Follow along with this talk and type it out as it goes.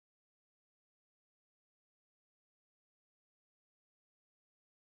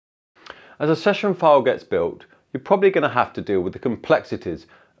As a session file gets built, you're probably going to have to deal with the complexities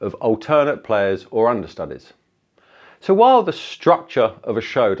of alternate players or understudies. So while the structure of a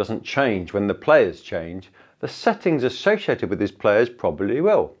show doesn't change when the players change, the settings associated with these players probably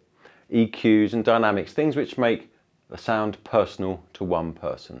will. EQs and dynamics, things which make the sound personal to one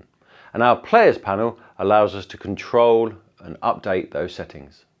person. And our Players panel allows us to control and update those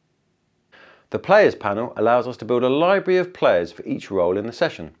settings. The Players panel allows us to build a library of players for each role in the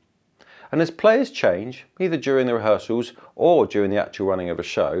session. And as players change, either during the rehearsals or during the actual running of a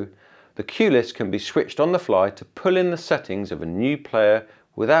show, the cue list can be switched on the fly to pull in the settings of a new player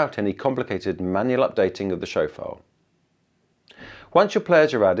without any complicated manual updating of the show file. Once your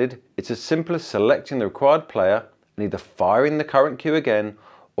players are added, it's as simple as selecting the required player and either firing the current cue again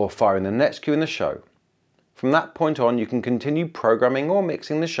or firing the next cue in the show. From that point on, you can continue programming or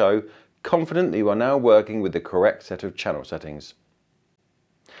mixing the show, confident that you are now working with the correct set of channel settings.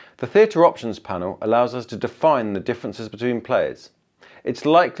 The Theatre Options panel allows us to define the differences between players. It's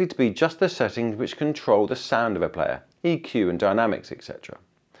likely to be just the settings which control the sound of a player, EQ and dynamics, etc.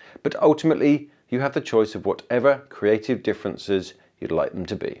 But ultimately, you have the choice of whatever creative differences you'd like them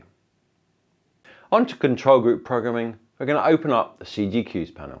to be. On to control group programming, we're going to open up the CG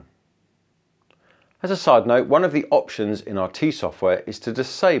Cues panel. As a side note, one of the options in our T software is to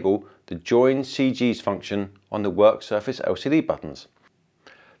disable the Join CGs function on the work surface LCD buttons.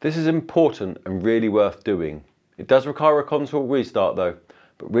 This is important and really worth doing. It does require a console restart though,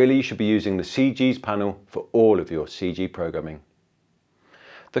 but really you should be using the CGs panel for all of your CG programming.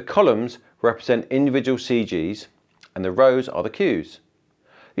 The columns represent individual CGs and the rows are the cues.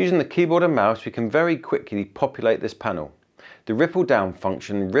 Using the keyboard and mouse, we can very quickly populate this panel. The ripple down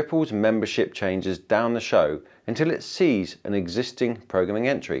function ripples membership changes down the show until it sees an existing programming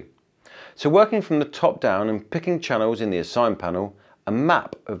entry. So working from the top down and picking channels in the Assign panel, a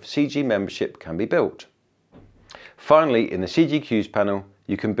map of CG membership can be built. Finally, in the CG Cues panel,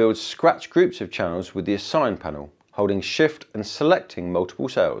 you can build scratch groups of channels with the Assign panel, holding Shift and selecting multiple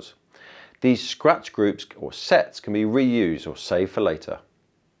cells. These scratch groups or sets can be reused or saved for later.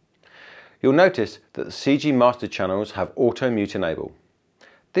 You'll notice that the CG master channels have auto mute enable.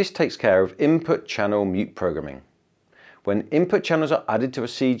 This takes care of input channel mute programming. When input channels are added to a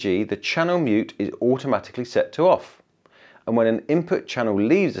CG, the channel mute is automatically set to off. And when an input channel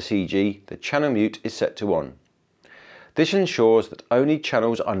leaves the CG, the channel mute is set to on. This ensures that only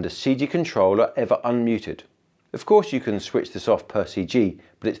channels under CG control are ever unmuted. Of course you can switch this off per CG,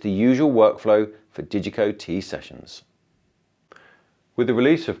 but it's the usual workflow for DiGiCo T sessions. With the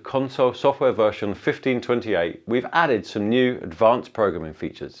release of console software version 1528, we've added some new advanced programming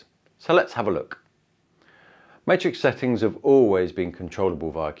features. So let's have a look. Matrix settings have always been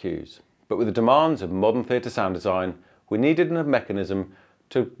controllable via cues, but with the demands of modern theatre sound design, we needed a mechanism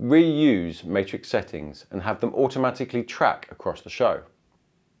to reuse matrix settings and have them automatically track across the show.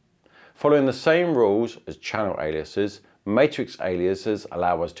 Following the same rules as channel aliases, matrix aliases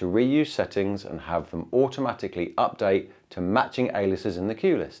allow us to reuse settings and have them automatically update to matching aliases in the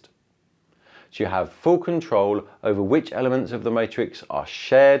cue list. So you have full control over which elements of the matrix are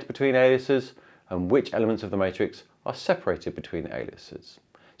shared between aliases and which elements of the matrix are separated between aliases.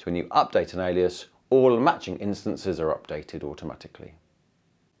 So when you update an alias, all matching instances are updated automatically.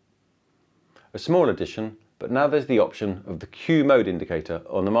 A small addition, but now there's the option of the cue mode indicator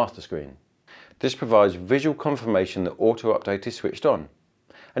on the master screen. This provides visual confirmation that auto update is switched on.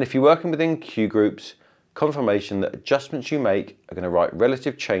 And if you're working within cue groups, confirmation that adjustments you make are going to write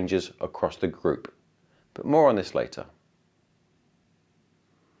relative changes across the group. But more on this later.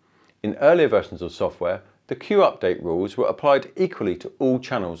 In earlier versions of software, the cue update rules were applied equally to all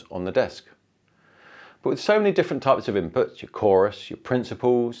channels on the desk. But with so many different types of inputs, your chorus, your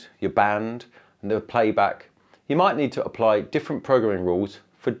principals, your band, and the playback, you might need to apply different programming rules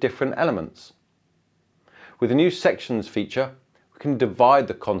for different elements. With the new sections feature, we can divide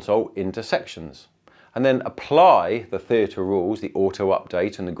the console into sections and then apply the theatre rules, the auto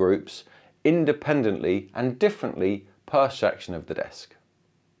update and the groups, independently and differently per section of the desk.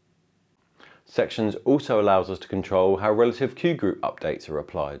 Sections also allows us to control how relative cue group updates are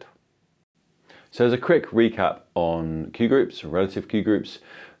applied. So as a quick recap on cue groups, relative cue groups,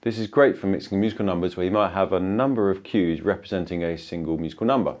 this is great for mixing musical numbers where you might have a number of cues representing a single musical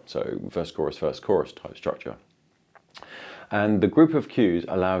number, so first chorus type structure. And the group of cues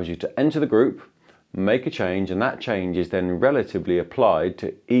allows you to enter the group, make a change, and that change is then relatively applied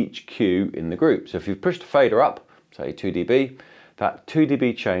to each cue in the group. So if you've pushed a fader up, say 2 dB, that 2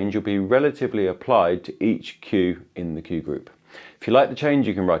 dB change will be relatively applied to each cue in the cue group. If you like the change,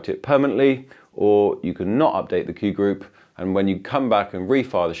 you can write it permanently, or you can not update the cue group, and when you come back and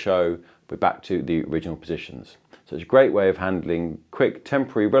refire the show, we're back to the original positions. So it's a great way of handling quick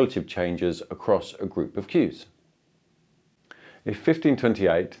temporary relative changes across a group of queues. In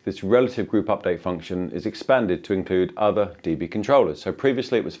 1528, this relative group update function is expanded to include other DB controllers. So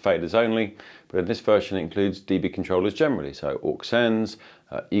previously it was faders only, but in this version it includes DB controllers generally, so aux ends,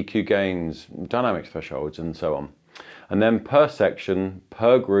 EQ gains, dynamic thresholds, and so on. And then per section,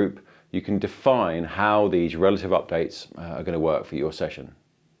 per group, you can define how these relative updates are going to work for your session.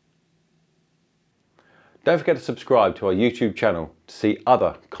 Don't forget to subscribe to our YouTube channel to see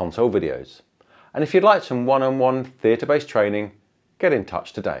other console videos. And if you'd like some one-on-one theatre-based training, get in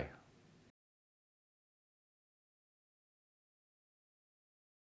touch today.